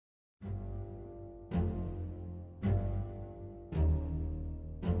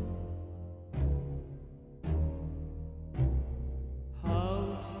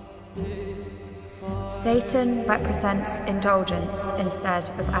Satan represents indulgence instead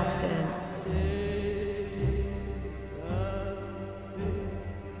of abstinence.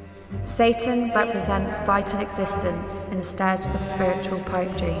 Satan represents vital existence instead of spiritual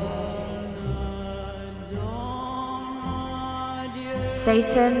pipe dreams.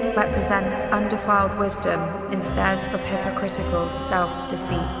 Satan represents undefiled wisdom instead of hypocritical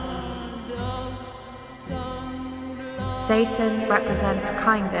self-deceit. Satan represents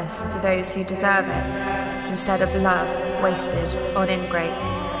kindness to those who deserve it instead of love wasted on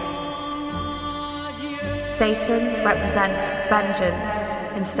ingrates. Satan represents vengeance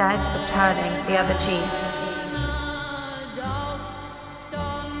instead of turning the other cheek.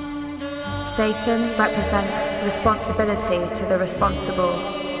 Satan represents responsibility to the responsible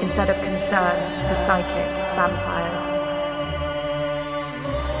instead of concern for psychic vampires.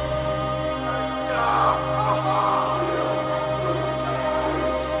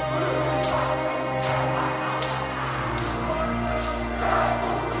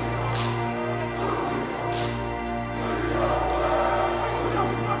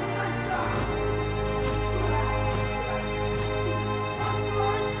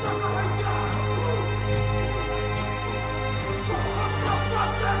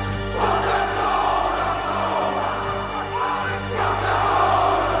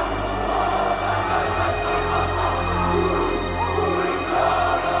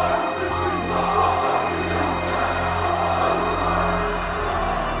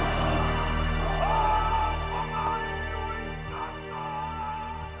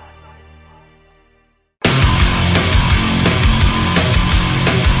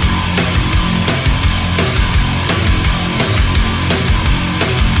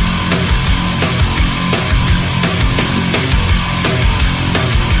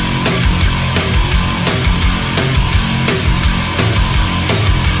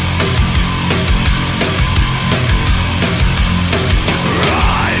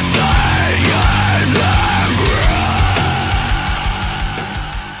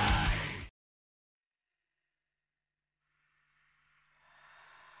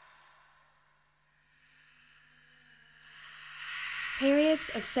 Periods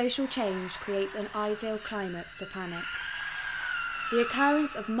of social change create an ideal climate for panic. The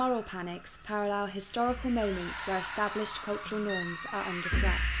occurrence of moral panics parallel historical moments where established cultural norms are under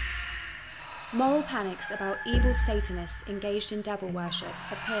threat. Moral panics about evil Satanists engaged in devil worship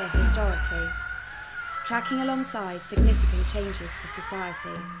appear historically, tracking alongside significant changes to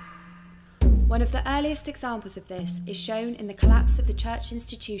society. One of the earliest examples of this is shown in the collapse of the church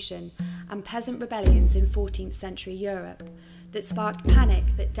institution and peasant rebellions in 14th century Europe that sparked panic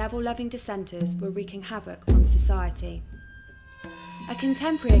that devil-loving dissenters were wreaking havoc on society. A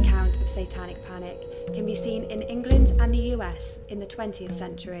contemporary account of satanic panic can be seen in England and the US in the 20th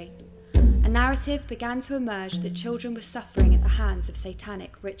century. A narrative began to emerge that children were suffering at the hands of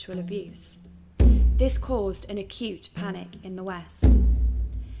satanic ritual abuse. This caused an acute panic in the West.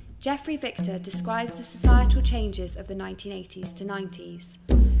 Jeffrey Victor describes the societal changes of the 1980s to 90s,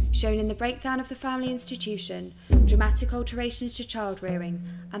 shown in the breakdown of the family institution, dramatic alterations to child-rearing,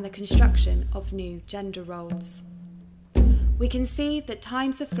 and the construction of new gender roles. We can see that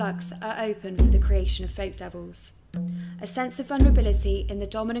times of flux are open for the creation of folk devils. A sense of vulnerability in the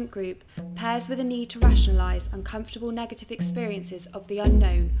dominant group pairs with a need to rationalise uncomfortable negative experiences of the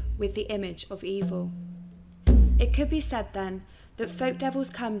unknown with the image of evil. It could be said then that folk devils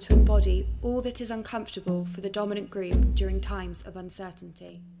come to embody all that is uncomfortable for the dominant group during times of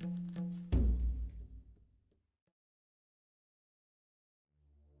uncertainty.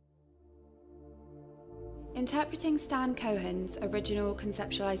 Interpreting Stan Cohen's original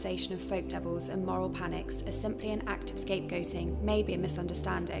conceptualisation of folk devils and moral panics as simply an act of scapegoating may be a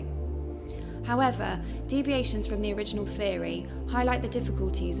misunderstanding. However, deviations from the original theory highlight the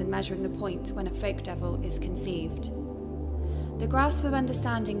difficulties in measuring the point when a folk devil is conceived. The grasp of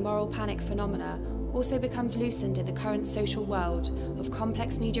understanding moral panic phenomena also becomes loosened in the current social world of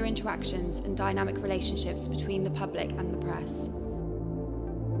complex media interactions and dynamic relationships between the public and the press.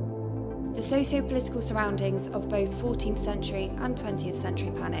 The socio-political surroundings of both 14th century and 20th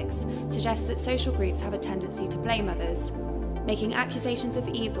century panics suggest that social groups have a tendency to blame others, making accusations of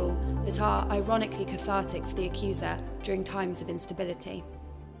evil that are ironically cathartic for the accuser during times of instability.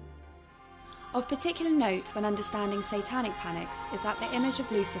 Of particular note when understanding satanic panics is that the image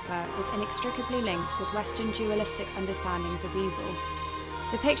of Lucifer is inextricably linked with Western dualistic understandings of evil.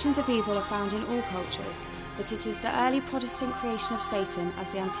 Depictions of evil are found in all cultures, but it is the early Protestant creation of Satan as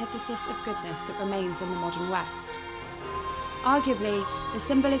the antithesis of goodness that remains in the modern West. Arguably, the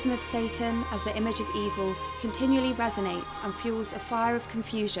symbolism of Satan as the image of evil continually resonates and fuels a fire of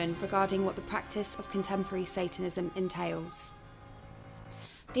confusion regarding what the practice of contemporary Satanism entails.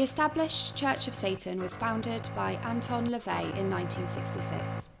 The established Church of Satan was founded by Anton LaVey in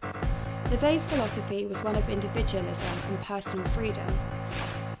 1966. LaVey's philosophy was one of individualism and personal freedom.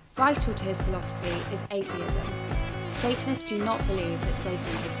 Vital to his philosophy is atheism. Satanists do not believe that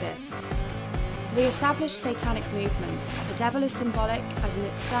Satan exists. For the established Satanic movement, the devil is symbolic as an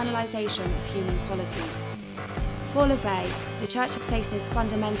externalization of human qualities. For LaVey, the Church of Satan is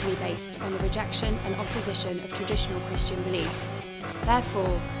fundamentally based on the rejection and opposition of traditional Christian beliefs.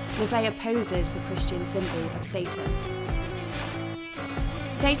 Therefore, LaVey opposes the Christian symbol of Satan.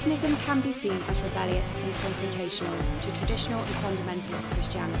 Satanism can be seen as rebellious and confrontational to traditional and fundamentalist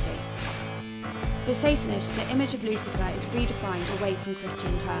Christianity. For Satanists, the image of Lucifer is redefined away from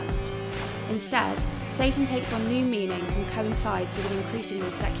Christian terms. Instead, Satan takes on new meaning and coincides with an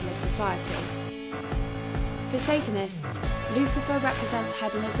increasingly secular society. For Satanists, Lucifer represents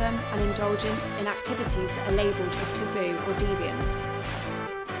hedonism and indulgence in activities that are labelled as taboo or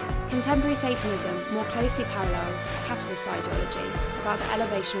deviant. Contemporary Satanism more closely parallels capitalist ideology about the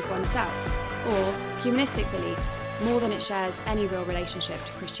elevation of oneself, or humanistic beliefs, more than it shares any real relationship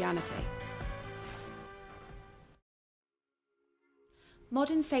to Christianity.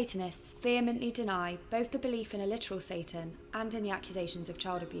 Modern Satanists vehemently deny both the belief in a literal Satan and in the accusations of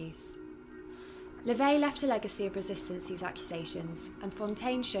child abuse. LaVey left a legacy of resistance to these accusations, and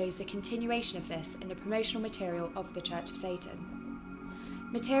Fontaine shows the continuation of this in the promotional material of the Church of Satan.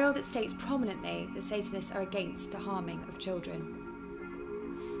 Material that states prominently that Satanists are against the harming of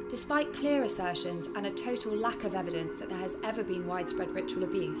children. Despite clear assertions and a total lack of evidence that there has ever been widespread ritual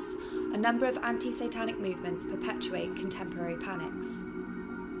abuse, a number of anti-satanic movements perpetuate contemporary panics.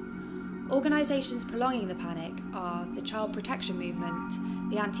 Organisations prolonging the panic are the Child Protection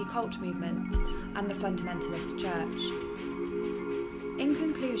Movement, the Anti-Cult Movement, and the Fundamentalist Church. In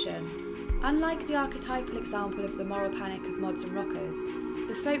conclusion, unlike the archetypal example of the moral panic of mods and rockers,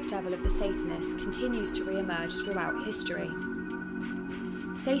 the folk devil of the Satanists continues to re-emerge throughout history.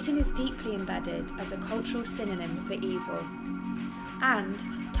 Satan is deeply embedded as a cultural synonym for evil, and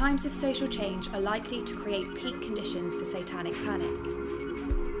times of social change are likely to create peak conditions for satanic panic.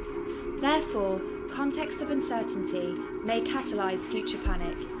 Therefore, contexts of uncertainty may catalyse future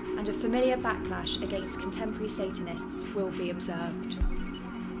panic, and a familiar backlash against contemporary Satanists will be observed.